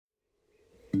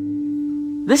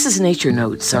This is Nature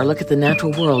Notes, our look at the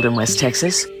natural world in West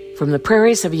Texas, from the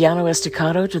prairies of Llano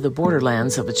Estacado to the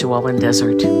borderlands of the Chihuahuan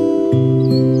Desert.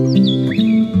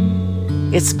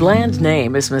 Its bland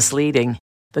name is misleading.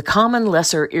 The common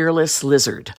lesser earless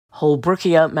lizard,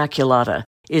 Holbrookia maculata,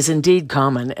 is indeed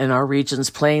common in our region's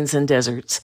plains and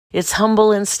deserts. It's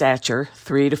humble in stature,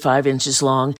 3 to 5 inches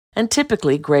long, and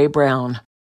typically gray-brown.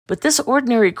 But this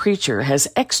ordinary creature has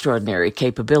extraordinary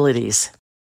capabilities.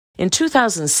 In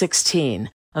 2016,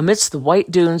 amidst the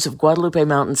white dunes of Guadalupe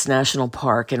Mountains National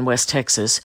Park in West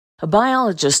Texas, a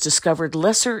biologist discovered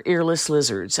lesser earless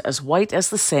lizards as white as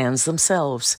the sands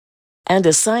themselves. And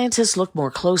as scientists look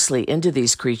more closely into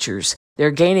these creatures,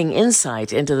 they're gaining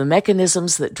insight into the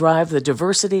mechanisms that drive the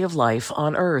diversity of life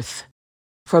on Earth.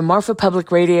 From Marfa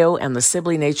Public Radio and the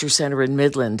Sibley Nature Center in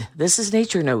Midland, this is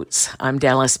Nature Notes. I'm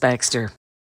Dallas Baxter.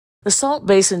 The Salt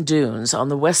Basin Dunes on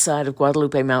the west side of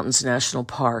Guadalupe Mountains National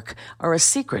Park are a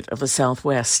secret of the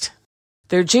Southwest.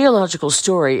 Their geological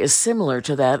story is similar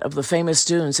to that of the famous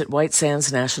dunes at White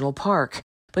Sands National Park,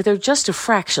 but they're just a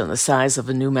fraction the size of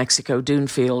a New Mexico dune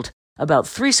field, about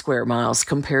 3 square miles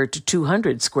compared to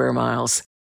 200 square miles.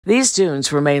 These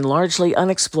dunes remain largely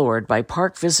unexplored by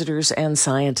park visitors and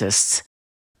scientists.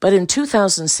 But in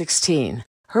 2016,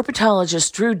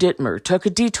 herpetologist Drew Dittmer took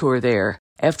a detour there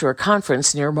after a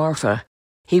conference near Marfa.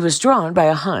 He was drawn by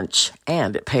a hunch,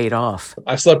 and it paid off.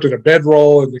 I slept in a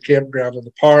bedroll in the campground in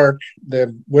the park,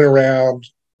 then went around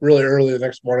really early the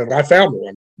next morning, and I found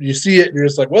one. You see it, and you're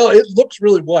just like, well, it looks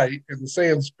really white, and the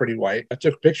sand's pretty white. I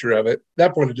took a picture of it. At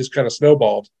that point, it just kind of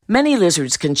snowballed. Many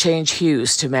lizards can change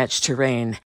hues to match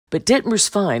terrain, but Dittmer's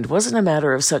find wasn't a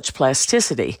matter of such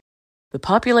plasticity. The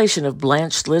population of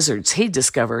blanched lizards he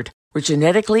discovered were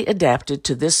genetically adapted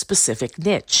to this specific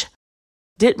niche.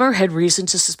 Dittmer had reason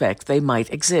to suspect they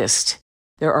might exist.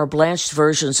 There are blanched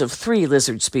versions of 3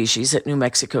 lizard species at New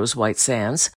Mexico's White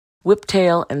Sands,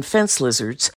 whiptail and fence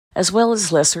lizards, as well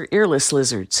as lesser earless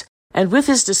lizards. And with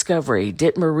his discovery,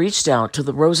 Dittmer reached out to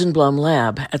the Rosenblum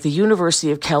Lab at the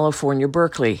University of California,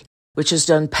 Berkeley, which has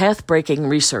done path-breaking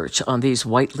research on these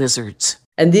white lizards.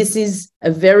 And this is a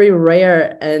very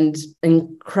rare and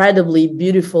incredibly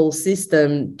beautiful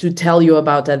system to tell you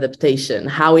about adaptation,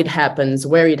 how it happens,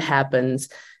 where it happens.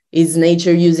 Is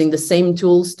nature using the same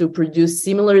tools to produce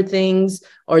similar things,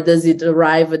 or does it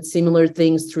arrive at similar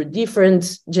things through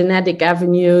different genetic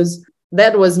avenues?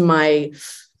 That was my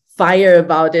fire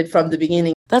about it from the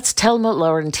beginning. That's Telma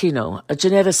Laurentino, a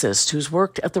geneticist who's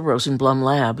worked at the Rosenblum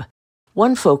Lab.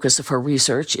 One focus of her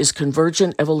research is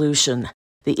convergent evolution,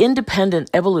 the independent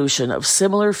evolution of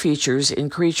similar features in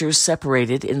creatures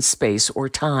separated in space or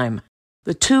time.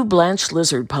 The 2 blanched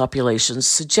lizard populations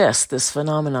suggest this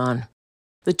phenomenon.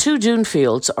 The 2 dune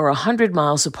fields are 100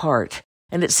 miles apart,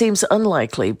 and it seems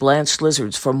unlikely blanched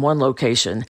lizards from one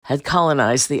location had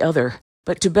colonized the other.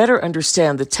 But to better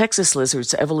understand the Texas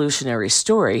lizard's evolutionary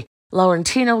story,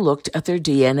 Laurentino looked at their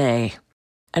DNA.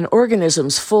 An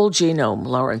organism's full genome,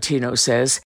 Laurentino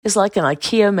says, is like an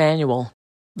IKEA manual.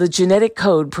 The genetic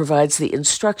code provides the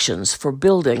instructions for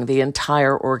building the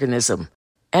entire organism.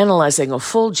 Analyzing a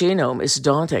full genome is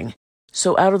daunting,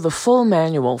 so out of the full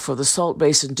manual for the Salt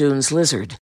Basin Dunes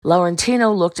lizard,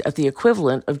 Laurentino looked at the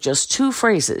equivalent of just 2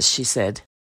 phrases, she said.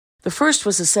 The first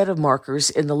was a set of markers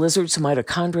in the lizard's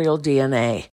mitochondrial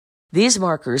DNA. These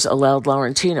markers allowed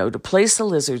Laurentino to place the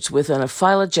lizards within a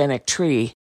phylogenetic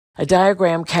tree, a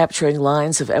diagram capturing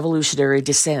lines of evolutionary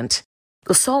descent.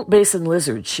 The Salt Basin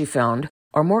lizards, she found,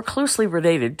 are more closely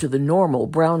related to the normal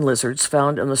brown lizards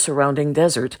found in the surrounding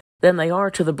desert than they are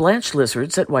to the blanched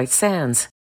lizards at White Sands.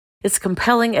 It's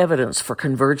compelling evidence for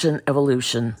convergent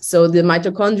evolution. So the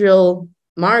mitochondrial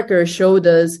marker showed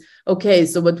us, okay,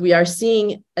 so what we are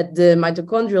seeing at the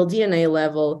mitochondrial DNA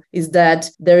level is that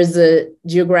there's a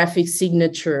geographic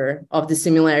signature of the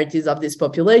similarities of these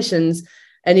populations,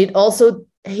 and it also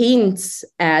hints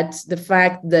at the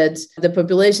fact that the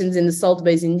populations in the Salt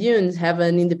Basin Dunes have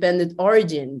an independent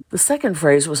origin. The second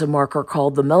phrase was a marker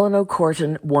called the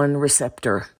melanocortin-1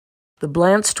 receptor. The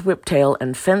blanched whiptail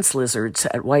and fence lizards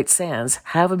at White Sands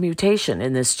have a mutation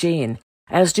in this gene,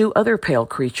 as do other pale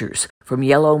creatures, from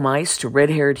yellow mice to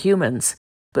red-haired humans.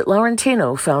 But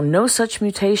Laurentino found no such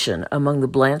mutation among the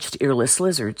blanched earless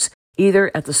lizards,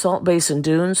 either at the Salt Basin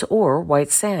Dunes or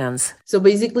White Sands. So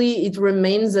basically, it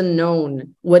remains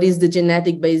unknown what is the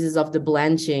genetic basis of the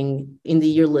blanching in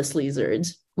the earless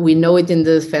lizards. We know it in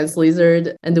the fence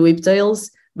lizard and the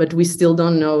whiptails, but we still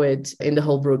don't know it in the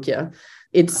Holbrookia.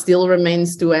 It still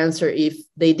remains to answer if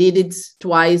they did it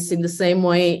twice in the same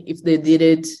way, if they did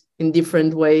it in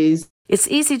different ways. It's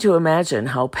easy to imagine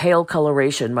how pale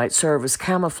coloration might serve as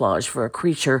camouflage for a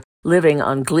creature living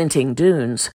on glinting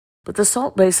dunes. But the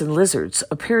salt basin lizards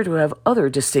appear to have other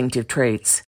distinctive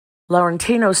traits.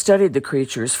 Laurentino studied the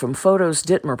creatures from photos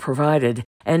Dittmer provided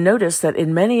and noticed that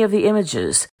in many of the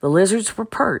images, the lizards were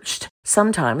perched,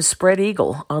 sometimes spread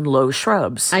eagle, on low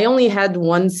shrubs. I only had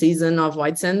one season of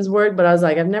White Sands work, but I was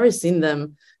like, I've never seen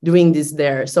them doing this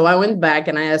there. So I went back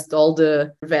and I asked all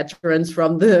the veterans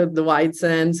from the White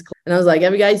Sands, and I was like,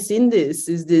 have you guys seen this?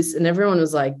 Is this? And everyone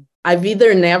was like, I've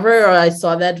either never or I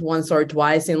saw that once or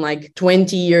twice in like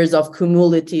 20 years of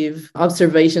cumulative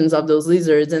observations of those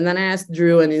lizards. And then I asked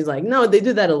Drew and he's like, no, they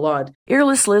do that a lot.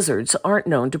 Earless lizards aren't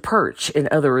known to perch in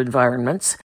other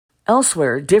environments.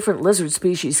 Elsewhere, different lizard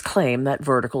species claim that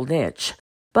vertical niche.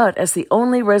 But as the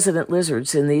only resident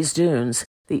lizards in these dunes,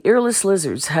 the earless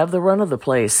lizards have the run of the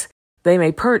place. They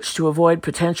may perch to avoid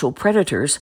potential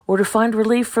predators or to find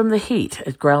relief from the heat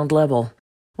at ground level.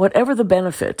 Whatever the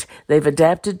benefit, they've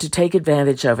adapted to take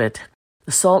advantage of it.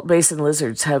 The salt basin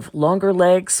lizards have longer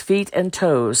legs, feet, and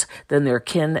toes than their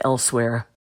kin elsewhere.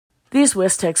 These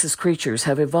West Texas creatures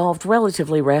have evolved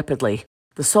relatively rapidly.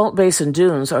 The salt basin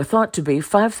dunes are thought to be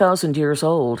 5,000 years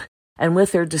old, and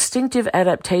with their distinctive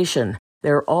adaptation,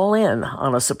 they're all in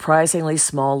on a surprisingly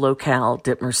small locale,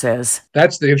 Dittmer says.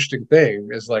 That's the interesting thing,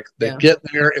 is like they get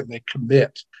there and they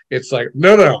commit. It's like,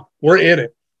 no, we're in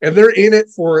it. And they're in it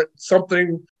for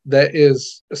something that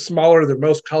is smaller than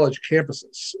most college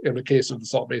campuses in the case of the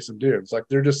Salt Basin Dunes. Like,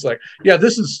 they're just like, yeah,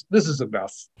 this is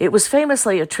enough. It was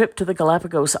famously a trip to the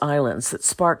Galapagos Islands that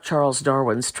sparked Charles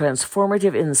Darwin's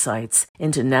transformative insights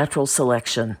into natural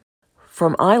selection.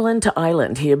 From island to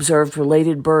island, he observed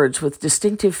related birds with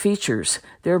distinctive features.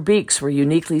 Their beaks were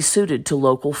uniquely suited to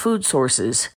local food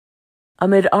sources.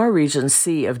 Amid our region's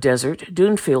sea of desert,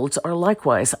 dune fields are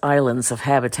likewise islands of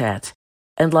habitat.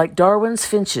 And like Darwin's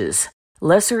finches,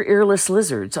 lesser earless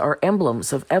lizards are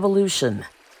emblems of evolution,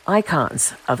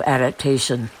 icons of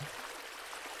adaptation.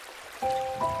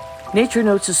 Nature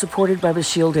Notes is supported by the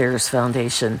Shield Heirs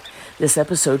Foundation. This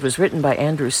episode was written by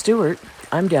Andrew Stewart.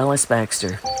 I'm Dallas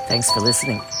Baxter. Thanks for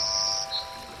listening.